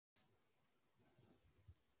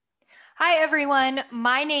Hi, everyone.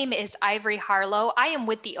 My name is Ivory Harlow. I am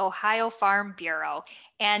with the Ohio Farm Bureau,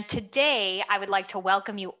 and today I would like to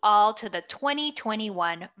welcome you all to the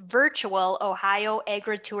 2021 Virtual Ohio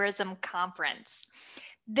Agritourism Conference.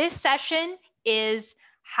 This session is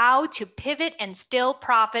how to pivot and still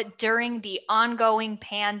profit during the ongoing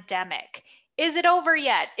pandemic. Is it over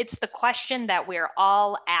yet? It's the question that we're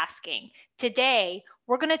all asking. Today,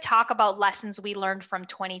 we're going to talk about lessons we learned from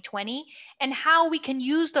 2020 and how we can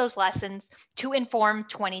use those lessons to inform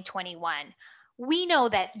 2021. We know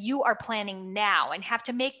that you are planning now and have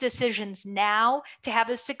to make decisions now to have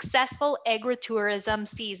a successful agritourism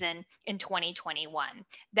season in 2021.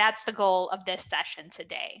 That's the goal of this session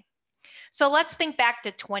today. So let's think back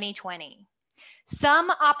to 2020.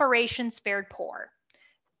 Some operations fared poor.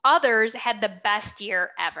 Others had the best year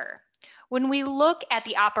ever. When we look at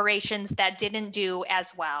the operations that didn't do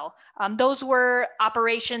as well, those were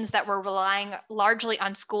operations that were relying largely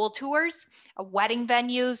on school tours, wedding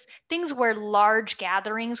venues, things where large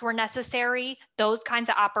gatherings were necessary. Those kinds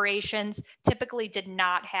of operations typically did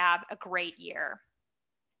not have a great year.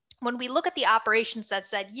 When we look at the operations that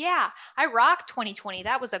said, yeah, I rocked 2020,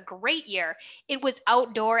 that was a great year, it was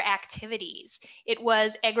outdoor activities. It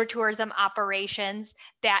was agritourism operations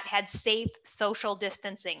that had safe social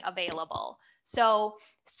distancing available. So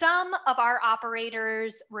some of our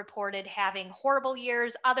operators reported having horrible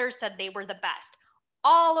years, others said they were the best.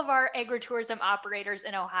 All of our agritourism operators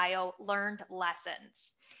in Ohio learned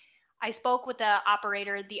lessons. I spoke with the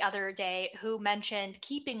operator the other day who mentioned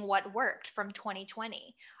keeping what worked from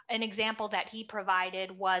 2020. An example that he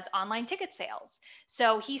provided was online ticket sales.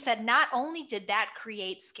 So he said not only did that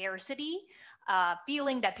create scarcity,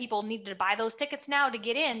 feeling that people needed to buy those tickets now to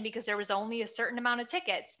get in because there was only a certain amount of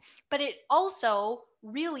tickets, but it also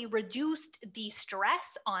really reduced the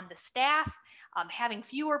stress on the staff. Having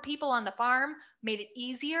fewer people on the farm made it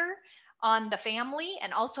easier on the family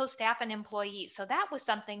and also staff and employees. So that was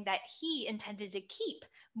something that he intended to keep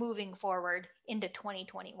moving forward into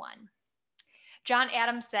 2021. John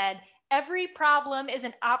Adams said, every problem is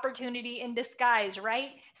an opportunity in disguise,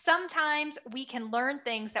 right? Sometimes we can learn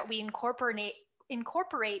things that we incorporate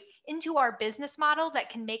into our business model that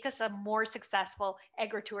can make us a more successful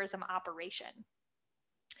agritourism operation.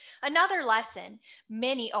 Another lesson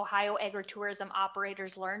many Ohio agritourism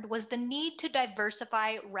operators learned was the need to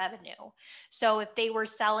diversify revenue. So if they were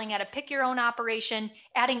selling at a pick your own operation,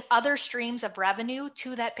 adding other streams of revenue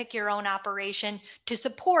to that pick your own operation to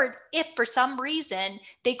support if for some reason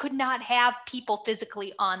they could not have people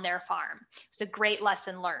physically on their farm. It's a great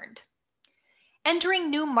lesson learned. Entering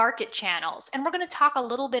new market channels, and we're going to talk a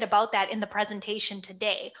little bit about that in the presentation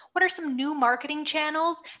today. What are some new marketing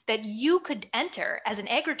channels that you could enter as an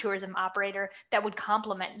agritourism operator that would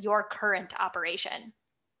complement your current operation?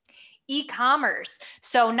 E-commerce.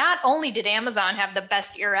 So not only did Amazon have the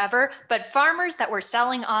best year ever, but farmers that were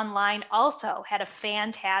selling online also had a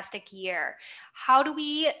fantastic year. How do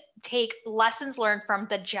we take lessons learned from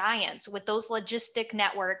the giants with those logistic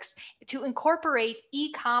networks to incorporate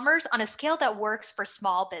e-commerce on a scale that works for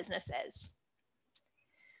small businesses?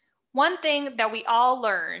 One thing that we all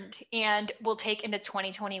learned and will take into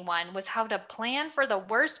 2021 was how to plan for the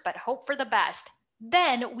worst but hope for the best.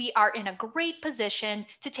 Then we are in a great position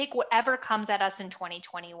to take whatever comes at us in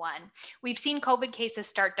 2021. We've seen COVID cases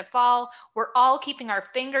start to fall. We're all keeping our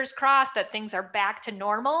fingers crossed that things are back to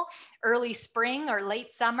normal, early spring or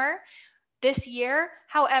late summer. This year,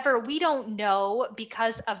 however, we don't know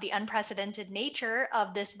because of the unprecedented nature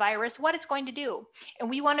of this virus what it's going to do.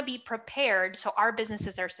 And we want to be prepared so our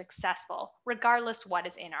businesses are successful, regardless what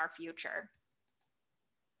is in our future.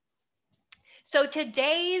 So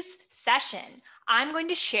today's session, I'm going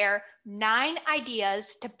to share 9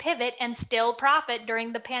 ideas to pivot and still profit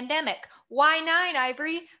during the pandemic. Why 9,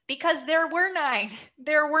 Ivory? Because there were 9,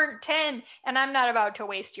 there weren't 10, and I'm not about to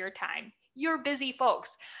waste your time. You're busy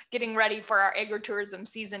folks getting ready for our agritourism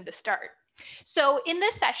season to start. So in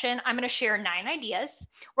this session, I'm going to share 9 ideas.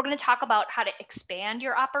 We're going to talk about how to expand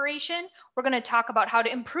your operation. We're going to talk about how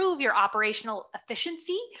to improve your operational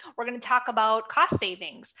efficiency. We're going to talk about cost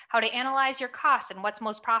savings, how to analyze your costs and what's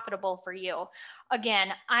most profitable for you.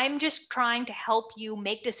 Again, I'm just trying to help you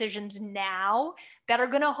make decisions now that are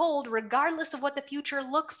going to hold regardless of what the future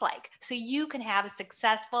looks like, so you can have a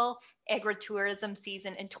successful agritourism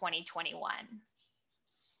season in 2021.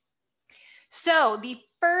 So the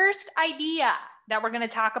first idea that we're going to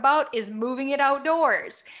talk about is moving it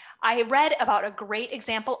outdoors. I read about a great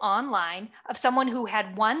example online of someone who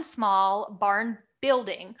had one small barn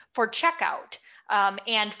building for checkout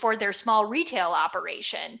and for their small retail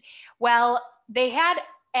operation. Well, they had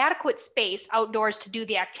adequate space outdoors to do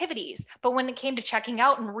the activities. But when it came to checking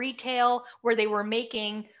out in retail, where they were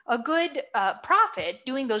making a good profit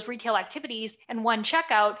doing those retail activities and one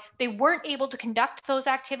checkout, they weren't able to conduct those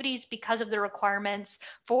activities because of the requirements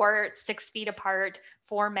for 6 feet apart,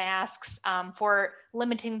 for masks, for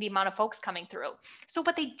limiting the amount of folks coming through. So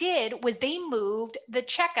what they did was they moved the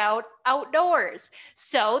checkout outdoors.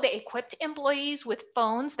 So they equipped employees with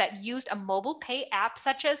phones that used a mobile pay app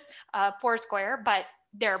such as Foursquare, but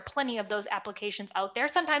there are plenty of those applications out there.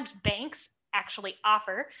 Sometimes banks actually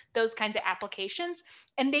offer those kinds of applications,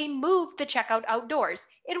 and they moved the checkout outdoors.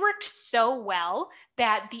 It worked so well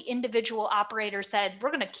that the individual operator said, we're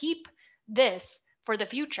going to keep this for the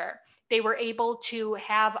future. They were able to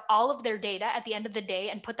have all of their data at the end of the day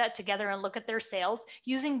and put that together and look at their sales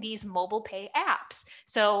using these mobile pay apps.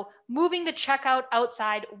 So moving the checkout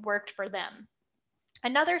outside worked for them.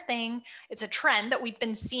 Another thing, it's a trend that we've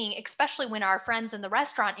been seeing, especially when our friends in the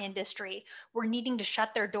restaurant industry were needing to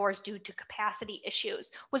shut their doors due to capacity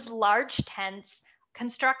issues, was large tents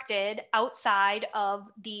constructed outside of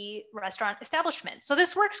the restaurant establishment. So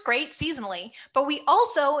this works great seasonally, but we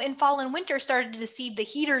also in fall and winter started to see the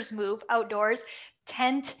heaters move outdoors,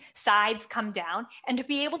 tent sides come down, and to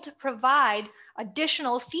be able to provide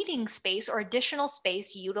additional seating space or additional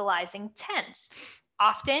space utilizing tents.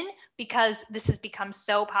 Often, because this has become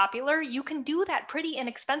so popular, you can do that pretty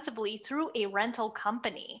inexpensively through a rental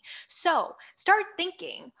company. So start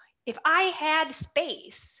thinking, if I had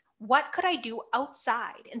space, what could I do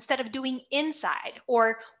outside instead of doing inside?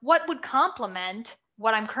 Or what would complement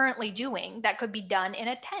what I'm currently doing that could be done in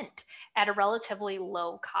a tent at a relatively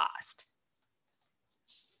low cost?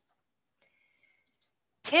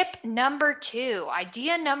 Tip number 2,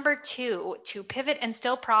 idea number 2 to pivot and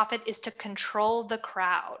still profit is to control the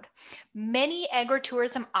crowd. Many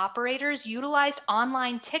agritourism operators utilized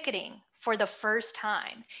online ticketing for the first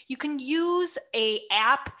time. You can use an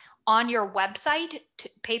app on your website.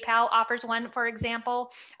 PayPal offers one, for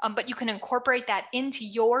example, but you can incorporate that into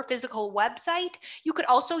your physical website. You could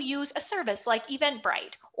also use a service like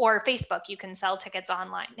Eventbrite or Facebook. You can sell tickets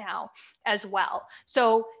online now as well.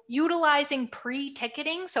 So utilizing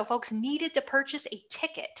pre-ticketing, so folks needed to purchase a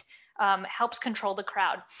ticket, helps control the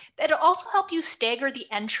crowd. It'll also help you stagger the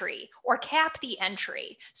entry or cap the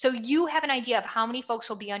entry, so you have an idea of how many folks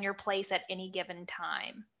will be on your place at any given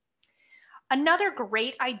time. Another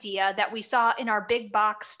great idea that we saw in our big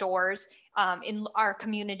box stores in our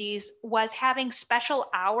communities was having special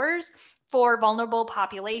hours for vulnerable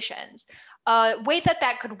populations. A way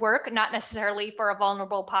that could work, not necessarily for a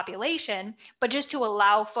vulnerable population, but just to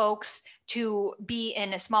allow folks to be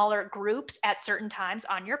in smaller groups at certain times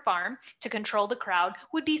on your farm to control the crowd,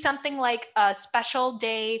 would be something like a special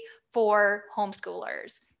day for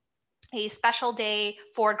homeschoolers, a special day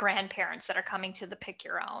for grandparents that are coming to the pick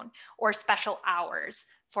your own, or special hours,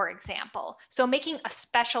 for example. So making a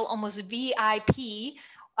special, almost VIP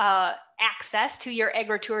access to your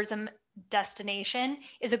agritourism destination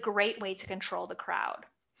is a great way to control the crowd.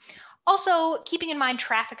 Also, keeping in mind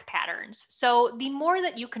traffic patterns. So the more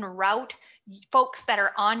that you can route folks that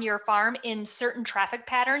are on your farm in certain traffic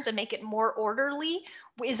patterns and make it more orderly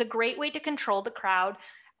is a great way to control the crowd.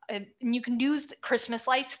 And you can use Christmas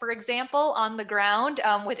lights, for example, on the ground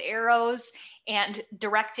with arrows, and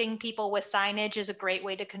directing people with signage is a great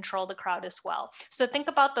way to control the crowd as well. So think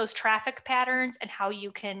about those traffic patterns and how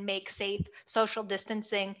you can make safe social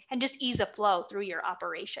distancing and just ease a flow through your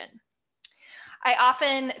operation. I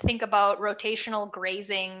often think about rotational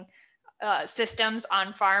grazing systems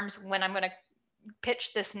on farms when I'm going to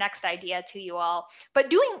pitch this next idea to you all, but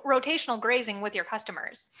doing rotational grazing with your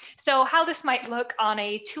customers. So how this might look on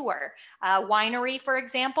a tour, a winery, for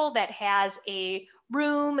example, that has a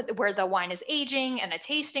room where the wine is aging and a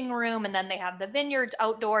tasting room, and then they have the vineyards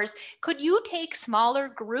outdoors. Could you take smaller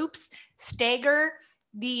groups, stagger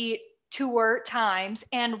the tour times,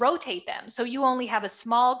 and rotate them? So you only have a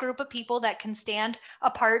small group of people that can stand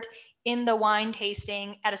apart in the wine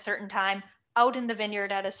tasting at a certain time, out in the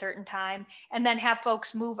vineyard at a certain time, and then have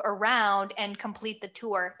folks move around and complete the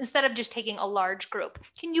tour instead of just taking a large group.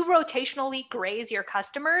 Can you rotationally graze your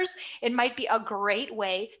customers? It might be a great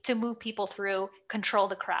way to move people through, control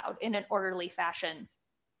the crowd in an orderly fashion.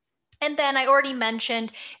 And then I already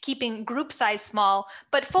mentioned keeping group size small,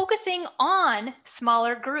 but focusing on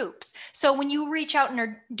smaller groups. So when you reach out and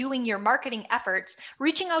are doing your marketing efforts,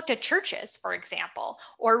 reaching out to churches, for example,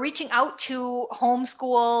 or reaching out to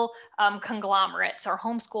homeschool conglomerates or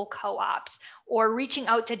homeschool co-ops, or reaching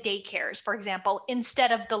out to daycares, for example,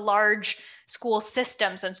 instead of the large school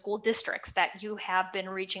systems and school districts that you have been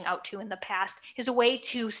reaching out to in the past, is a way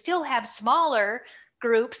to still have smaller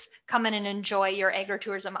groups come in and enjoy your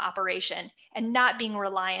agritourism operation and not being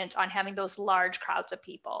reliant on having those large crowds of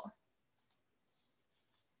people.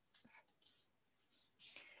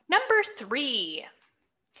 Number 3,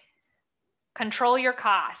 control your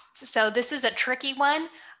costs. So this is a tricky one,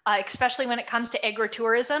 especially when it comes to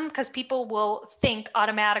agritourism, because people will think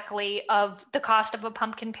automatically of the cost of a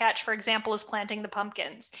pumpkin patch, for example, is planting the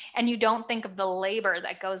pumpkins. And you don't think of the labor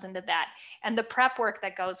that goes into that and the prep work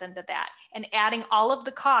that goes into that and adding all of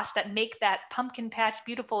the costs that make that pumpkin patch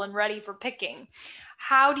beautiful and ready for picking.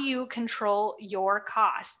 How do you control your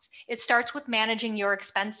costs? It starts with managing your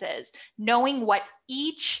expenses, knowing what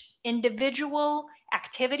each individual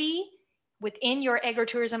activity within your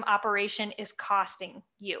agritourism operation is costing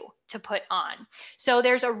you to put on. So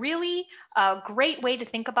there's a really great way to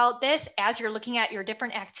think about this as you're looking at your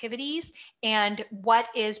different activities and what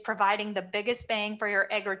is providing the biggest bang for your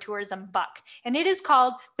agritourism buck. And it is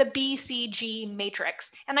called the BCG matrix.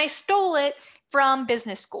 And I stole it from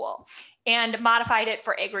business school and modified it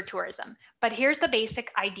for agritourism. But here's the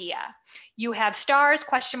basic idea. You have stars,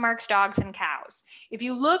 question marks, dogs, and cows. If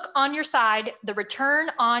you look on your side, the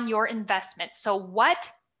return on your investment. So what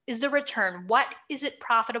is the return? What is it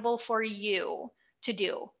profitable for you to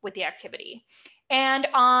do with the activity? And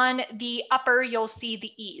on the upper, you'll see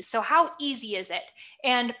the ease. So how easy is it?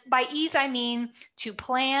 And by ease, I mean to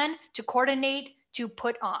plan, to coordinate, to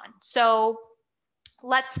put on. So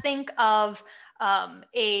let's think of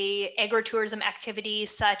a agritourism activity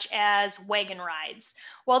such as wagon rides.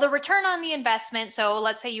 Well, the return on the investment, so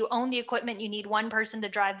let's say you own the equipment, you need one person to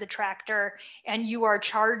drive the tractor, and you are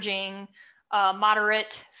charging a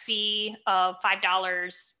moderate fee of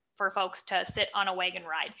 $5 for folks to sit on a wagon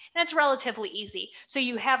ride. And it's relatively easy. So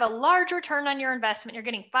you have a large return on your investment. You're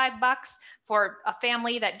getting $5 for a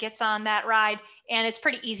family that gets on that ride, and it's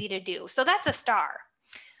pretty easy to do. So that's a star.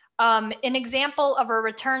 An example of a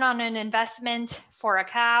return on an investment for a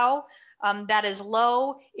cow that is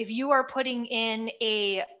low, if you are putting in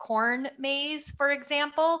a corn maze, for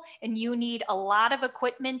example, and you need a lot of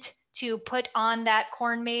equipment to put on that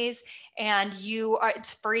corn maze and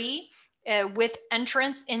it's free with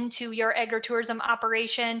entrance into your agritourism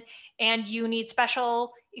operation, and you need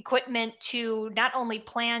special equipment to not only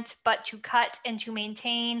plant, but to cut and to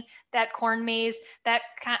maintain that corn maze. That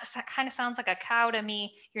kind of sounds like a cow to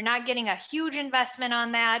me. You're not getting a huge investment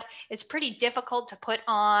on that. It's pretty difficult to put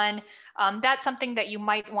on. That's something that you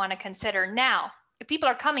might want to consider. Now, if people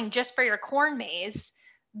are coming just for your corn maze,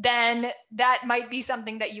 then that might be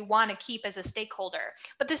something that you want to keep as a stakeholder.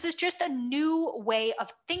 But this is just a new way of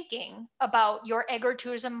thinking about your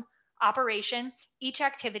agritourism operation, each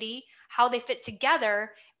activity, how they fit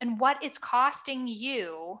together, and what it's costing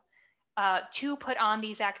you to put on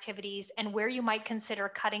these activities and where you might consider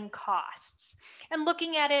cutting costs. And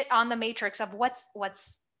looking at it on the matrix of what's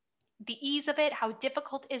the ease of it, how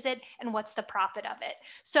difficult is it, and what's the profit of it.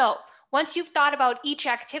 So once you've thought about each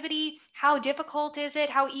activity, how difficult is it,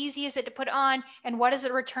 how easy is it to put on, and what is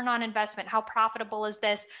the return on investment, how profitable is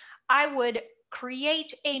this, I would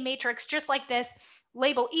create a matrix just like this,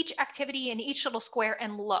 label each activity in each little square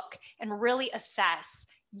and look and really assess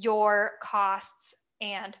your costs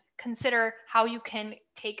and consider how you can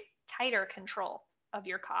take tighter control of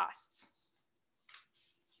your costs.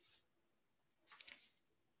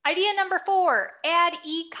 Idea number 4, add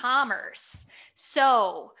e-commerce.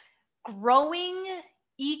 So growing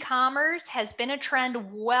e-commerce has been a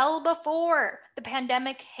trend well before the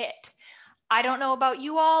pandemic hit. I don't know about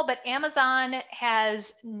you all, but Amazon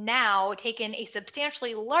has now taken a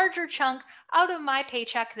substantially larger chunk out of my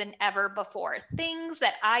paycheck than ever before. Things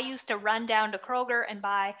that I used to run down to Kroger and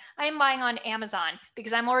buy, I am buying on Amazon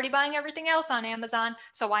because I'm already buying everything else on Amazon,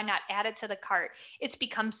 so why not add it to the cart? It's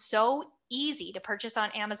become so easy to purchase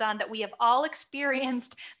on Amazon that we have all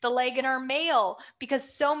experienced the leg in our mail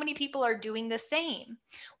because so many people are doing the same.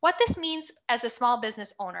 What this means as a small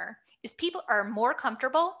business owner is people are more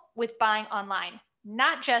comfortable with buying online.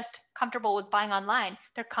 Not just comfortable with buying online,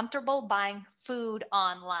 they're comfortable buying food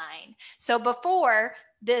online. So before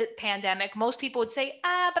the pandemic, most people would say,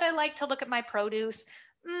 but I like to look at my produce,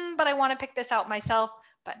 but I want to pick this out myself.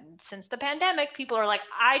 But since the pandemic, people are like,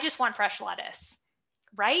 I just want fresh lettuce,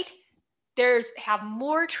 right? Have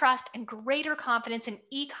more trust and greater confidence in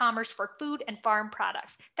e-commerce for food and farm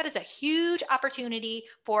products. That is a huge opportunity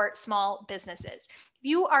for small businesses. If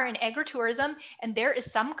you are in agritourism and there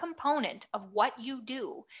is some component of what you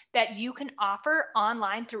do that you can offer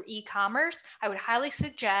online through e-commerce, I would highly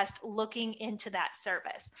suggest looking into that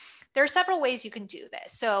service. There are several ways you can do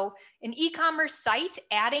this. So an e-commerce site,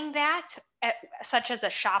 adding that, such as a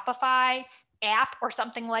Shopify, app or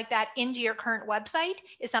something like that into your current website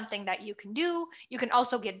is something that you can do. You can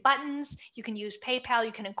also get buttons. You can use PayPal.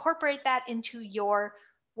 You can incorporate that into your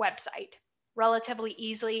website relatively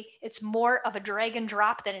easily. It's more of a drag and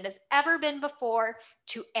drop than it has ever been before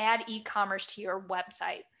to add e-commerce to your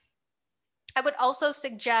website. I would also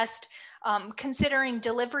suggest considering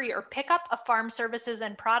delivery or pickup of farm services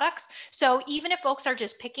and products. So even if folks are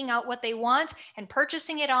just picking out what they want and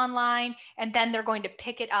purchasing it online, and then they're going to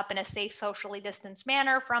pick it up in a safe, socially distanced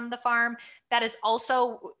manner from the farm, that is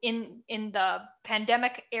also in the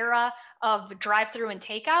pandemic era of drive-through and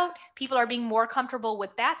takeout, people are being more comfortable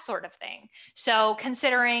with that sort of thing. So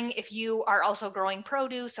considering if you are also growing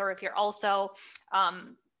produce, or if you're also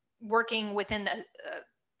working within the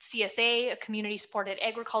CSA, a community supported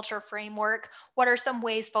agriculture framework, what are some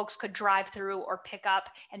ways folks could drive through or pick up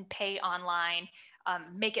and pay online?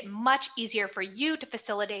 Make it much easier for you to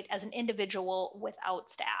facilitate as an individual without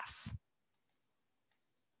staff.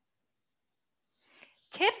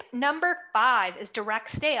 Tip number 5 is direct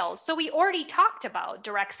sales. So we already talked about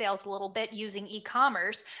direct sales a little bit using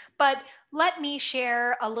e-commerce, but let me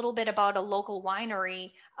share a little bit about a local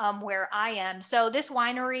winery where I am. So this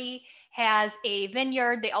winery has a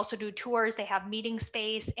vineyard. They also do tours. They have meeting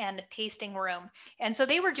space and a tasting room. And so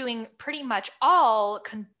they were doing pretty much all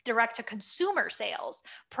direct to consumer sales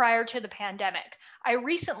prior to the pandemic. I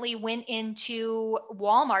recently went into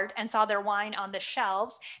Walmart and saw their wine on the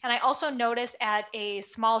shelves. And I also noticed at a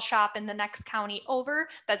small shop in the next county over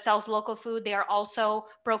that sells local food, they are also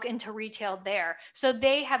broke into retail there. So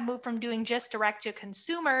they have moved from doing just direct to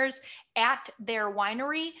consumers at their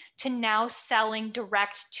winery to now selling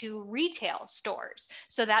direct to retail stores.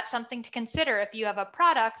 So that's something to consider if you have a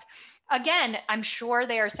product. Again, I'm sure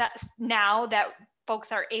they are set now that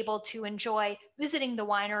folks are able to enjoy visiting the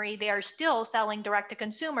winery. They are still selling direct to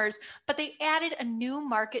consumers, but they added a new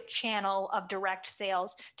market channel of direct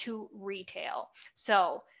sales to retail.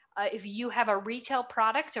 So if you have a retail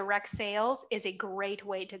product, direct sales is a great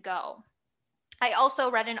way to go. I also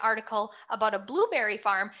read an article about a blueberry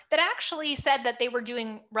farm that actually said that they were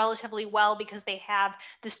doing relatively well because they have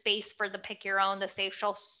the space for the pick your own, the safe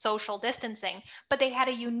social distancing. But they had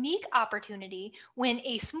a unique opportunity when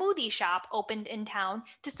a smoothie shop opened in town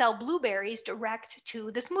to sell blueberries direct to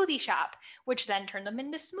the smoothie shop, which then turned them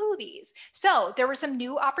into smoothies. So there were some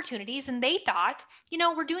new opportunities, and they thought, you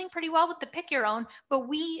know, we're doing pretty well with the pick your own, but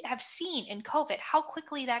we have seen in COVID how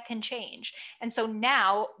quickly that can change. And so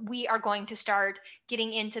now we are going to start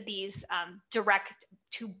getting into these direct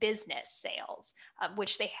to business sales,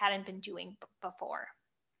 which they hadn't been doing before.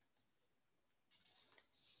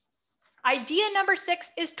 Idea number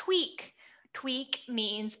 6 is tweak. Tweak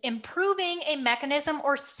means improving a mechanism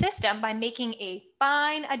or system by making a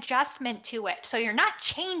fine adjustment to it. So you're not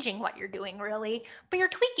changing what you're doing really, but you're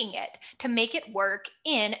tweaking it to make it work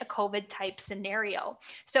in a COVID type scenario.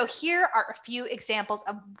 So here are a few examples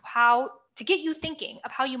of how to get you thinking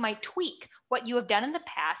of how you might tweak what you have done in the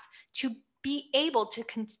past to be able to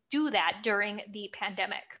do that during the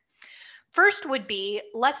pandemic. First would be,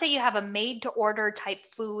 let's say you have a made to order type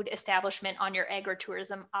food establishment on your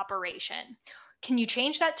agritourism operation. Can you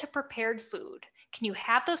change that to prepared food? Can you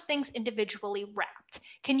have those things individually wrapped?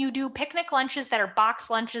 Can you do picnic lunches that are box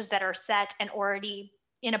lunches that are set and already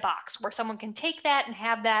in a box where someone can take that and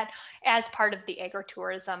have that as part of the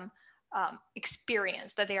agritourism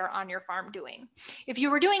experience that they are on your farm doing? If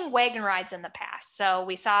you were doing wagon rides in the past, so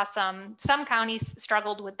we saw some counties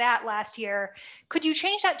struggled with that last year, could you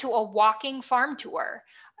change that to a walking farm tour?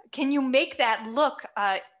 Can you make that look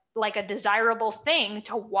like a desirable thing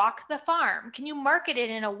to walk the farm? Can you market it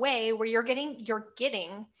in a way where you're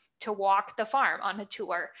getting to walk the farm on a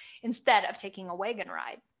tour instead of taking a wagon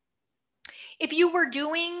ride? If you were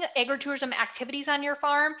doing agritourism activities on your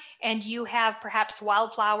farm and you have perhaps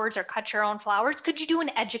wildflowers or cut your own flowers, could you do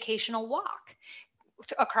an educational walk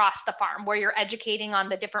across the farm where you're educating on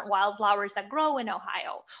the different wildflowers that grow in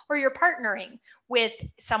Ohio? Or you're partnering with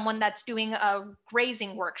someone that's doing a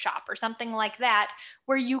grazing workshop or something like that,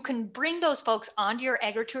 where you can bring those folks onto your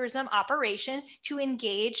agritourism operation to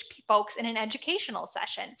engage folks in an educational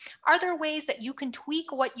session. Are there ways that you can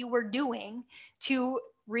tweak what you were doing to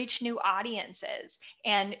reach new audiences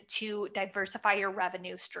and to diversify your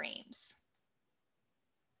revenue streams?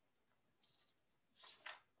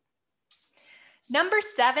 Number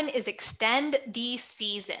 7 is extend the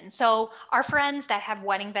season. So our friends that have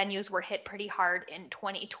wedding venues were hit pretty hard in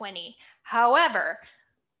 2020. However,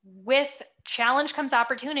 with challenge comes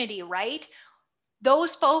opportunity, right?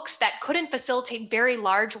 Those folks that couldn't facilitate very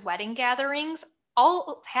large wedding gatherings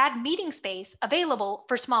all had meeting space available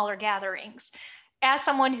for smaller gatherings. As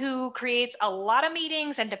someone who creates a lot of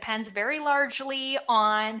meetings and depends very largely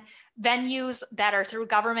on venues that are through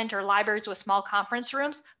government or libraries with small conference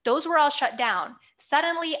rooms, those were all shut down.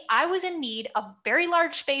 Suddenly, I was in need of very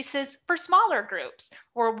large spaces for smaller groups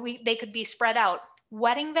where they could be spread out.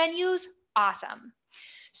 Wedding venues, awesome.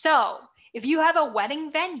 So if you have a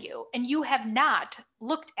wedding venue and you have not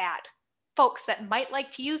looked at folks that might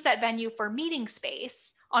like to use that venue for meeting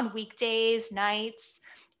space on weekdays, nights,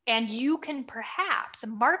 and you can perhaps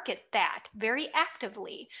market that very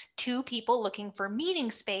actively to people looking for meeting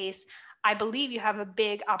space, I believe you have a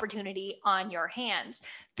big opportunity on your hands.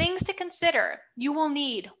 Things to consider: you will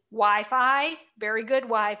need Wi-Fi, very good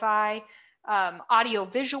Wi-Fi, audio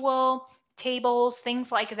visual, tables,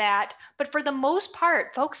 things like that. But for the most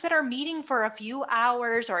part, folks that are meeting for a few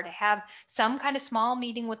hours or to have some kind of small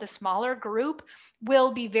meeting with a smaller group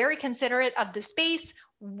will be very considerate of the space,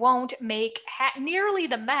 won't make nearly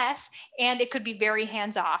the mess, and it could be very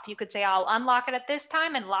hands off. You could say, I'll unlock it at this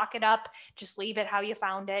time and lock it up, just leave it how you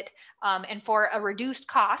found it. And for a reduced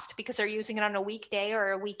cost, because they're using it on a weekday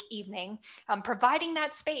or a week evening, providing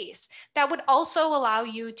that space. That would also allow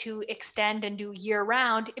you to extend and do year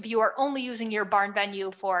round. If you are only using your barn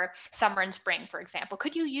venue for summer and spring, for example,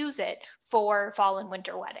 could you use it for fall and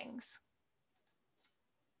winter weddings?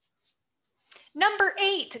 Number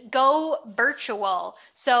 8, go virtual.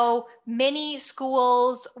 So many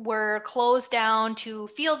schools were closed down to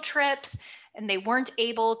field trips and they weren't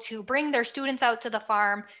able to bring their students out to the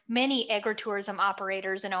farm. Many agritourism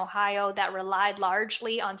operators in Ohio that relied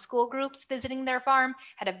largely on school groups visiting their farm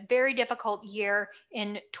had a very difficult year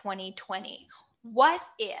in 2020. What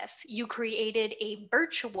if you created a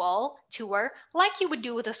virtual tour like you would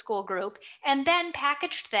do with a school group and then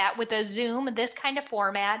packaged that with a Zoom, this kind of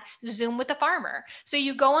format, Zoom with a farmer? So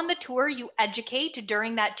you go on the tour, you educate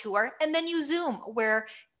during that tour, and then you Zoom where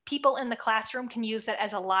people in the classroom can use that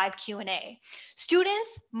as a live Q&A.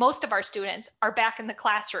 Students, most of our students are back in the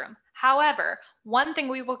classroom. However, one thing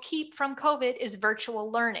we will keep from COVID is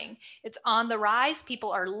virtual learning. It's on the rise.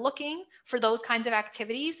 People are looking for those kinds of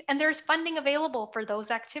activities, and there's funding available for those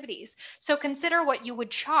activities. So consider what you would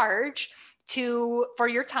charge for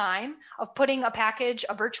your time of putting a package,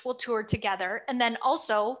 a virtual tour together, and then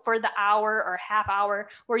also for the hour or half hour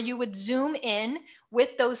where you would Zoom in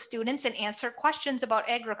with those students and answer questions about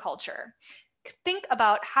agriculture. Think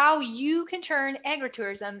about how you can turn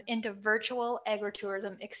agritourism into virtual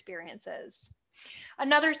agritourism experiences.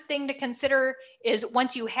 Another thing to consider is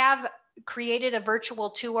once you have created a virtual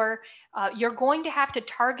tour, you're going to have to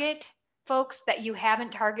target folks that you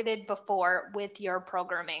haven't targeted before with your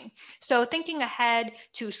programming. So thinking ahead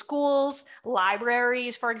to schools,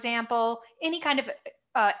 libraries, for example, any kind of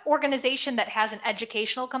organization that has an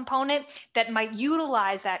educational component that might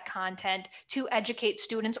utilize that content to educate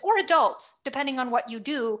students or adults, depending on what you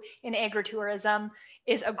do in agritourism,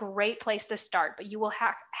 is a great place to start. But you will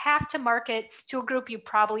have to market to a group you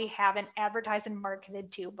probably haven't advertised and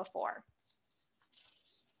marketed to before.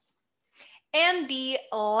 And the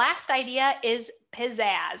last idea is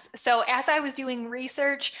pizzazz. So as I was doing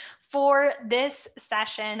research for this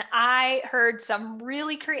session, I heard some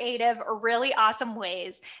really creative, really awesome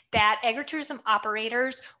ways that agritourism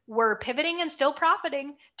operators were pivoting and still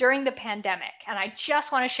profiting during the pandemic. And I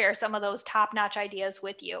just want to share some of those top-notch ideas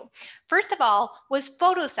with you. First of all was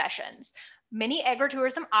photo sessions. Many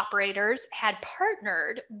agritourism operators had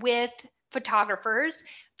partnered with photographers,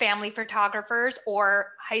 family photographers, or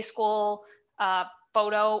high school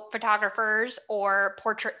photo photographers or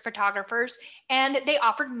portrait photographers, and they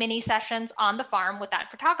offered mini sessions on the farm with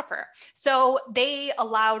that photographer. So they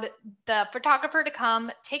allowed the photographer to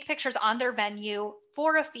come take pictures on their venue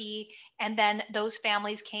for a fee, and then those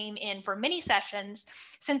families came in for mini sessions.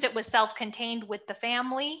 Since it was self-contained with the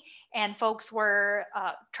family and folks were,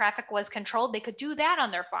 traffic was controlled, they could do that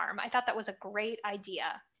on their farm. I thought that was a great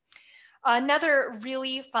idea. Another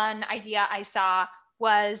really fun idea I saw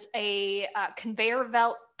was a conveyor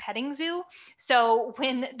belt petting zoo. So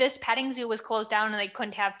when this petting zoo was closed down and they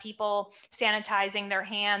couldn't have people sanitizing their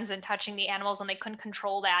hands and touching the animals and they couldn't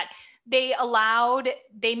control that, they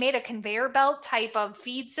made a conveyor belt type of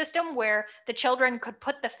feed system where the children could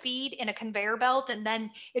put the feed in a conveyor belt and then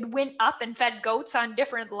it went up and fed goats on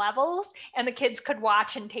different levels and the kids could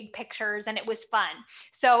watch and take pictures and it was fun.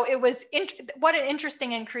 So it was, what an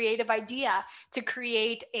interesting and creative idea to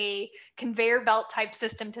create a conveyor belt type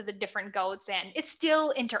system to the different goats, and it's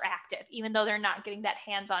still interactive even though they're not getting that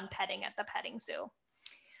hands-on petting at the petting zoo.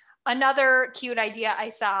 Another cute idea I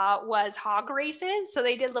saw was hog races. So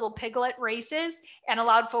they did little piglet races and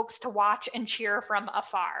allowed folks to watch and cheer from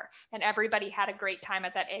afar. And everybody had a great time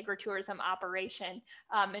at that agritourism operation,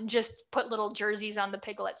 and just put little jerseys on the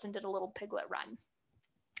piglets and did a little piglet run.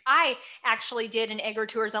 I actually did an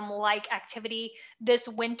agritourism-like activity this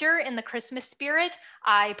winter in the Christmas spirit.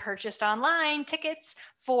 I purchased online tickets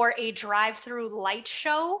for a drive-through light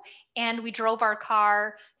show, and we drove our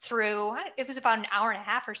car through, it was about an hour and a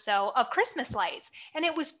half or so of Christmas lights. And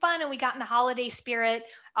it was fun, and we got in the holiday spirit.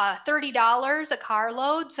 $30 a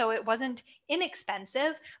carload, so it wasn't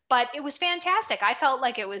inexpensive, but it was fantastic. I felt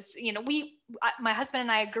like it was, my husband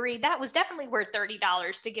and I agreed that was definitely worth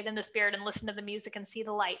 $30 to get in the spirit and listen to the music and see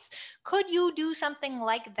the lights. Could you do something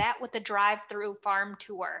like that with a drive-through farm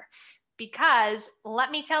tour? Because let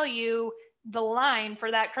me tell you, the line for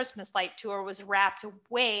that Christmas light tour was wrapped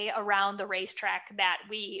way around the racetrack that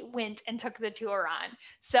we went and took the tour on.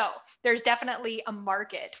 So there's definitely a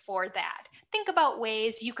market for that. Think about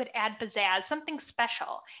ways you could add pizzazz, something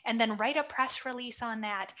special, and then write a press release on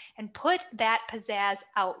that and put that pizzazz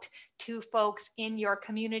out to folks in your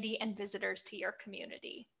community and visitors to your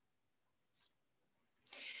community.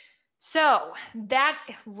 So that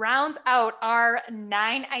rounds out our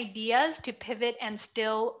 9 ideas to pivot and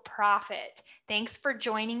still profit. Thanks for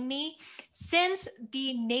joining me. Since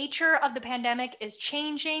the nature of the pandemic is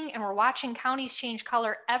changing and we're watching counties change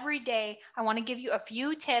color every day, I want to give you a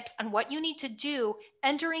few tips on what you need to do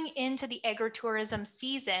entering into the agritourism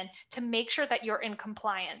season to make sure that you're in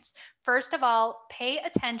compliance. First of all, pay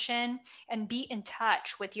attention and be in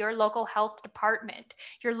touch with your local health department.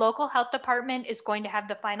 Your local health department is going to have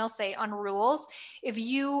the final say on rules. If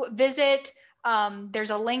you visit,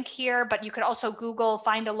 there's a link here, but you could also Google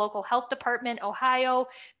Find a Local Health Department, Ohio.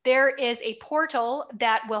 There is a portal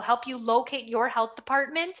that will help you locate your health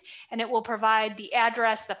department, and it will provide the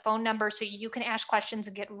address, the phone number, so you can ask questions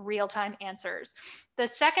and get real-time answers. The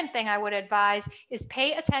second thing I would advise is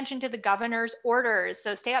pay attention to the governor's orders.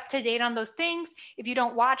 So stay up to date on those things. If you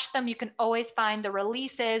don't watch them, you can always find the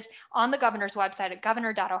releases on the governor's website at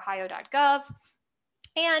governor.ohio.gov.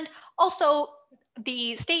 And also,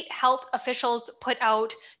 the state health officials put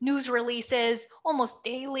out news releases almost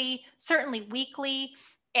daily, certainly weekly,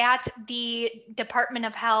 at the Department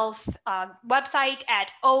of Health website at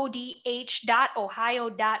odh.ohio.gov.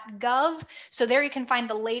 So there you can find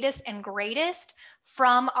the latest and greatest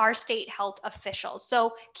from our state health officials.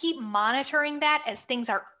 So keep monitoring that, as things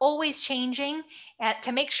are always changing,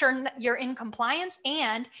 to make sure you're in compliance,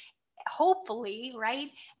 and hopefully, right,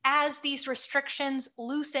 as these restrictions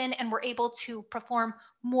loosen and we're able to perform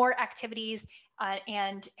more activities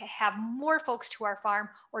and have more folks to our farm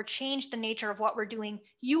or change the nature of what we're doing,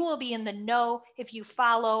 you will be in the know if you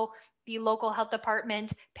follow the local health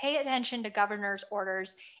department, pay attention to governor's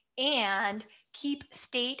orders, and keep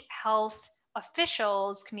state health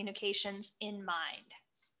officials' communications in mind.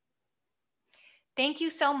 Thank you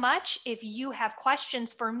so much. If you have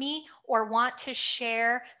questions for me or want to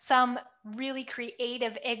share some really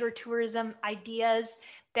creative agritourism ideas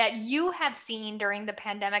that you have seen during the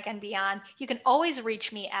pandemic and beyond, you can always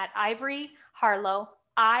reach me at Ivory Harlow,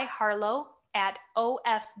 at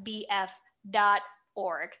ofbf.org.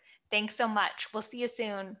 Thanks so much. We'll see you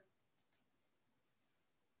soon.